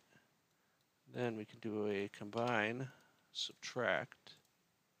right. Then we can do a combine, subtract.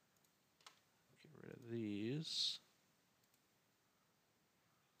 Get rid of these.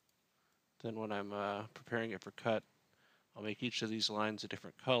 Then when I'm preparing it for cut, I'll make each of these lines a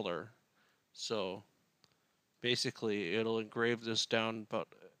different color. So basically it'll engrave this down about,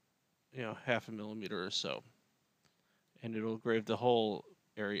 you know, 1/2 millimeter or so. And it'll engrave the whole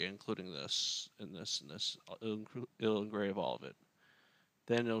area, including this and this and this. It'll engrave all of it.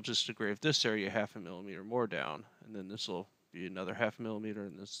 Then it'll just engrave this area 1/2 millimeter more down, and then this will be another 1/2 millimeter,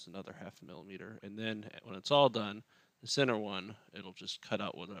 and this is another 1/2 millimeter. And then when it's all done, the center one, it'll just cut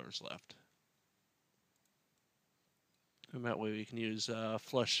out whatever's left. And that way we can use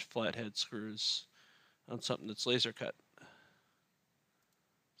flush flathead screws on something that's laser cut.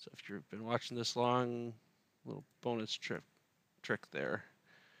 So if you've been watching this long, little bonus trick there.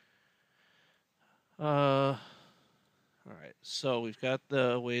 All right, so we've got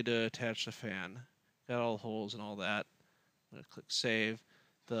the way to attach the fan, got all the holes and all that. I'm gonna click save.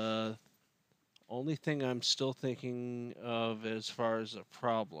 The only thing I'm still thinking of as far as a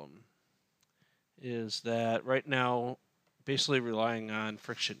problem is that right now, basically relying on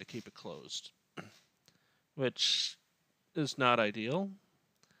friction to keep it closed, which is not ideal.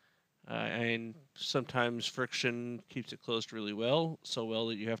 And sometimes friction keeps it closed really well, so well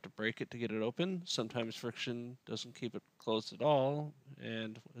that you have to break it to get it open. Sometimes friction doesn't keep it closed at all,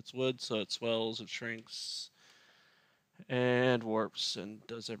 and it's wood, so it swells, it shrinks, and warps, and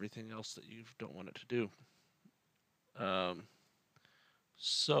does everything else that you don't want it to do.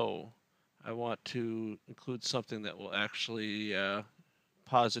 So I want to include something that will actually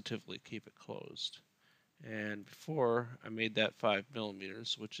positively keep it closed. And before I made that 5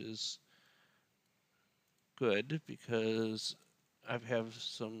 millimeters, which is good because I have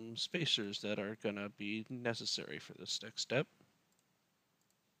some spacers that are going to be necessary for this next step.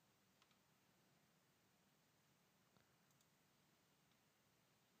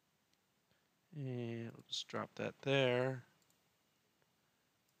 And we'll just drop that there.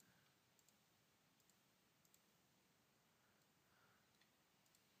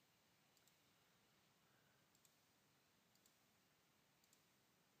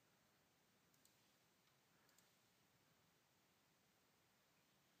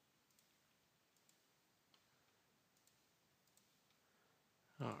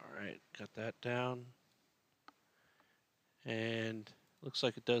 All right, got that down. And looks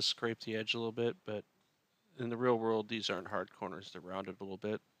like it does scrape the edge a little bit, but in the real world, these aren't hard corners. They're rounded a little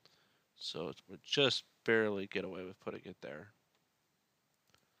bit. So it would just barely get away with putting it there.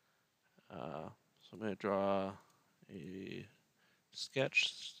 So I'm going to draw a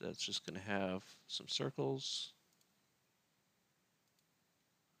sketch that's just going to have some circles.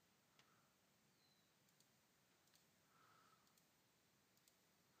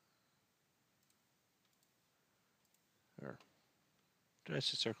 Or did I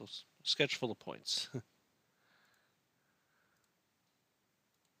say circles? A sketch full of points. Then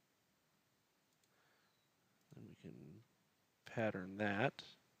we can pattern that.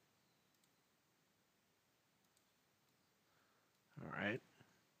 All right.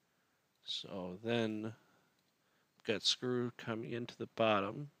 So then got screw coming into the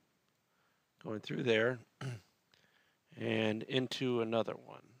bottom, going through there, and into another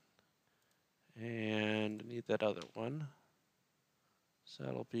one. And I need that other one. So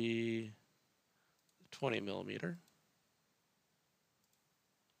that'll be 20 millimeter.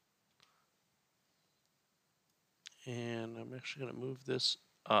 And I'm actually going to move this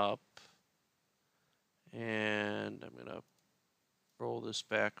up. And I'm going to roll this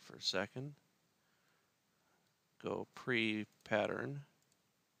back for a second. Go pre-pattern.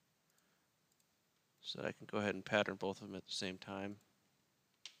 So that I can go ahead and pattern both of them at the same time.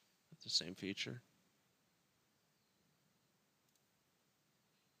 With the same feature.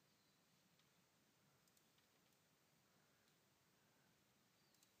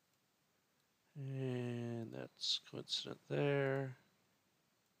 And that's coincident there.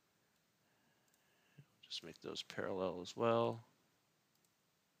 Just make those parallel as well.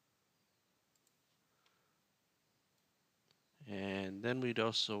 And then we'd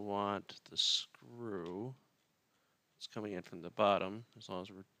also want the screw. It's coming in from the bottom, as long as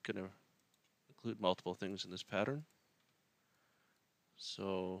we're going to include multiple things in this pattern.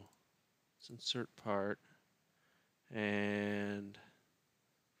 So let's insert part. And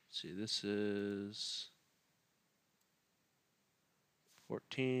see, this is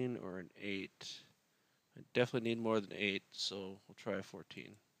 14 or an 8. I definitely need more than 8, so we'll try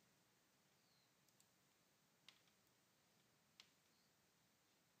 14.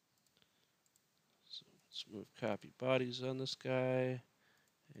 So let's move copy bodies on this guy.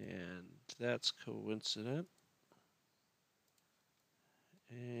 And that's coincident.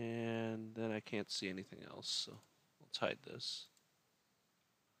 And then I can't see anything else, so let's hide this.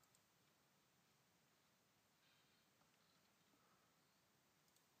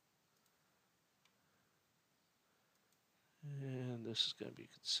 And this is going to be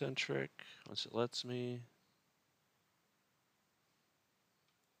concentric once it lets me.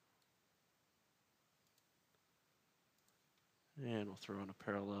 And we'll throw in a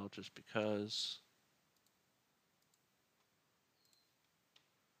parallel just because.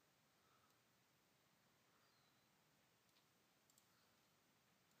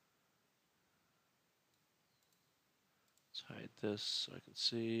 Let's hide this so I can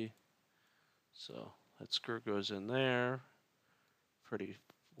see. So that screw goes in there pretty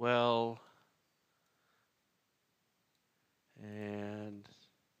well. And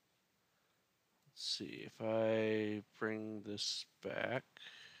let's see, if I bring this back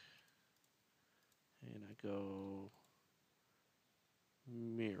and I go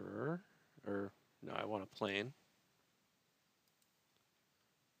mirror, or no, I want a plane.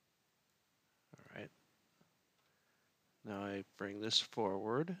 All right. Now I bring this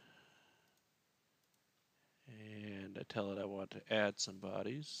forward and I tell it I want to add some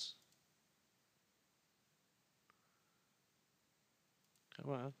bodies.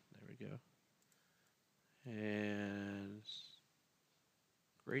 Come on, there we go. And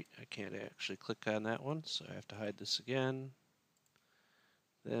great, I can't actually click on that one, so I have to hide this again.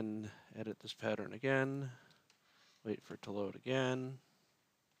 Then edit this pattern again, wait for it to load again.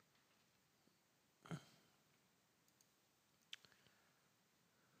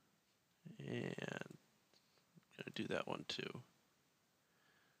 And I'm going to do that one too.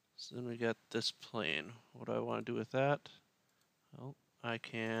 So then we got this plane. What do I want to do with that? Well, I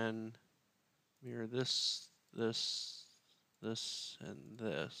can mirror this, this, this, and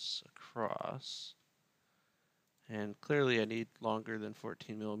this across. And clearly I need longer than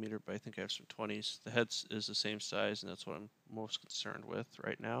 14 millimeter, but I think I have some 20s. The head is the same size, and that's what I'm most concerned with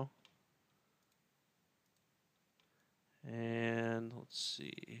right now. And let's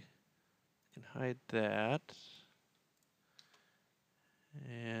see, I can hide that.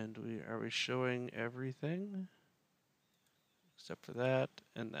 And are we showing everything? Except for that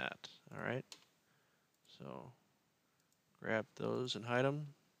and that, all right? So grab those and hide them.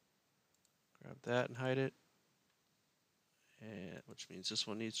 Grab that and hide it. And which means this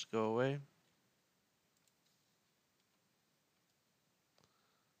one needs to go away.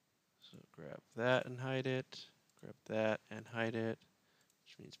 So grab that and hide it. Grab that and hide it,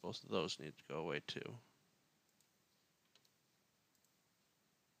 which means both of those need to go away too.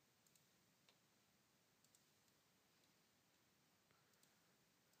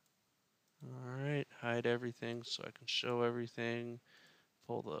 Alright, hide everything so I can show everything.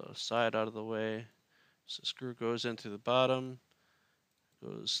 Pull the side out of the way. So the screw goes in through the bottom,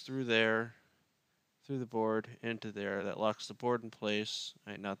 goes through there, through the board, into there. That locks the board in place.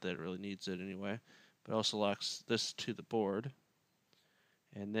 Not that it really needs it anyway, but also locks this to the board.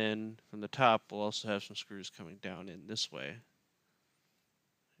 And then from the top, we'll also have some screws coming down in this way.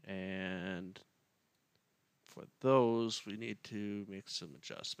 And for those, we need to make some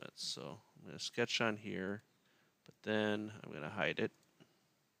adjustments. So I'm going to sketch on here, but then I'm going to hide it.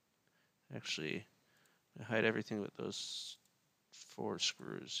 Actually, I hide everything with those 4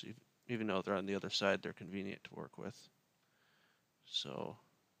 screws. Even though they're on the other side, they're convenient to work with. So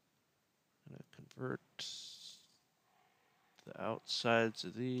I'm going to convert the outsides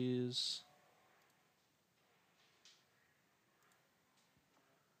of these.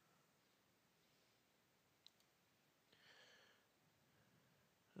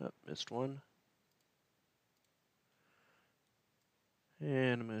 Oh, missed one.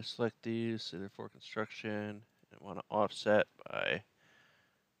 And I'm going to select these, say they're for construction, and want to offset by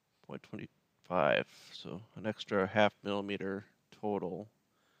 0.25, so an extra ½ millimeter total,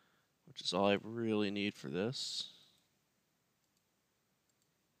 which is all I really need for this.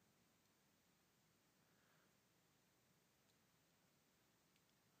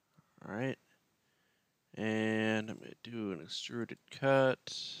 All right, and I'm going to do an extruded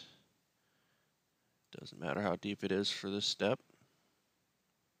cut. Doesn't matter how deep it is for this step.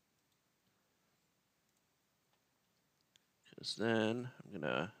 Because then I'm going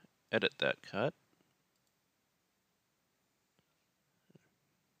to edit that cut.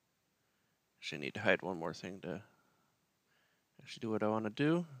 Actually, I need to hide one more thing to actually do what I want to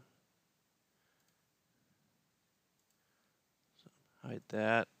do. So hide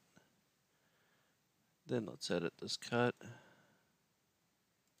that. Then let's edit this cut.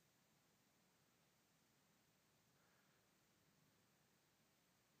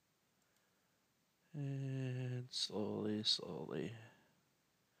 And slowly, slowly,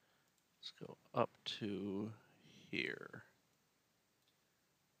 let's go up to here.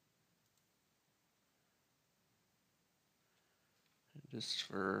 And just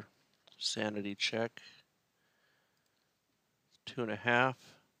for sanity check, 2.5.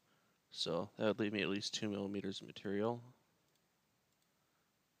 So that would leave me at least 2 millimeters of material.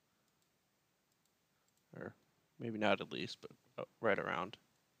 Or maybe not at least, but right around.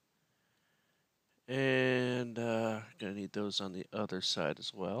 And gonna need those on the other side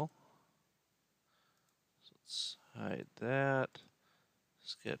as well. So let's hide that,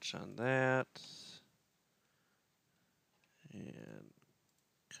 sketch on that, and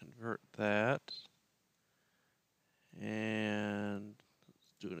convert that. And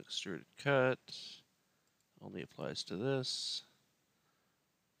let's do an extruded cut. Only applies to this.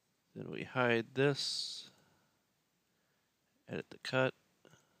 Then we hide this, edit the cut.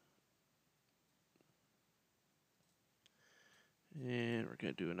 And we're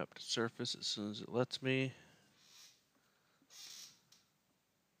going to do an up to surface as soon as it lets me.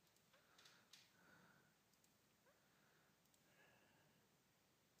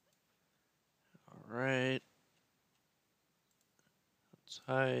 All right. Let's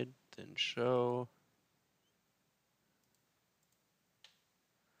hide, then show.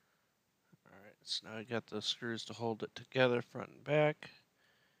 All right, so now I got the screws to hold it together front and back.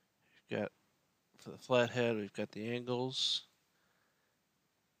 We've got, for the flathead, we've got the angles.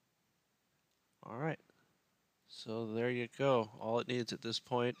 All right. So there you go. All it needs at this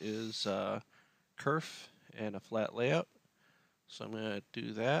point is kerf and a flat layout. So I'm going to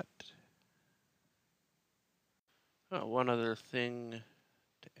do that. Oh, one other thing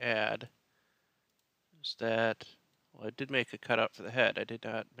to add is that, well, I did make a cutout for the head. I did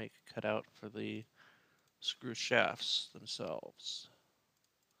not make a cutout for the screw shafts themselves.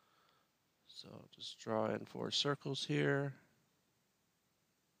 So just draw in 4 circles here.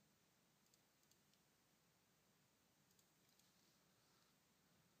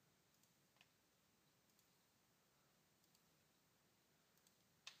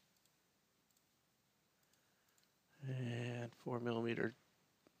 And 4mm.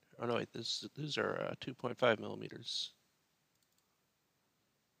 Oh no, wait, these are 2.5 millimeters.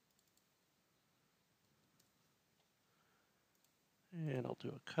 And I'll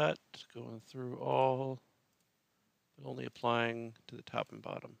do a cut going through all, but only applying to the top and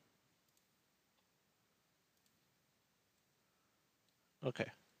bottom. Okay,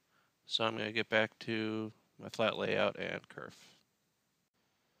 so I'm going to get back to my flat layout and kerf.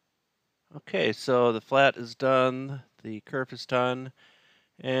 Okay, so the flat is done, the kerf is done,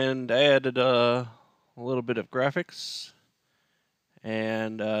 and I added a little bit of graphics.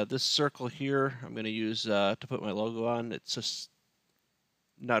 And this circle here, I'm going to use to put my logo on. It's just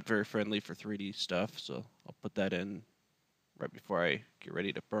not very friendly for 3D stuff, so I'll put that in right before I get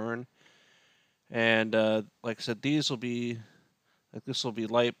ready to burn. And like I said, these will be, like this will be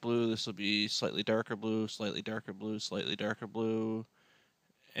light blue, this will be slightly darker blue, slightly darker blue, slightly darker blue,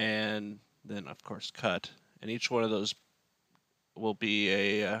 and then of course cut. And each one of those will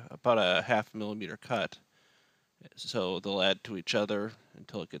be about a 0.5 millimeter cut. So they'll add to each other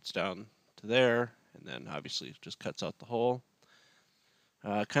until it gets down to there, and then obviously it just cuts out the hole.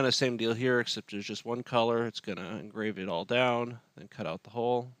 Kind of same deal here, except there's just one color. It's going to engrave it all down, then cut out the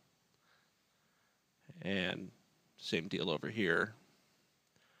hole. And same deal over here.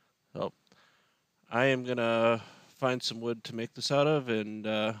 So I am going to find some wood to make this out of and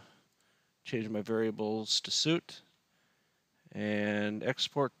change my variables to suit and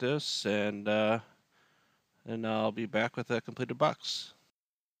export this, and then I'll be back with a completed box.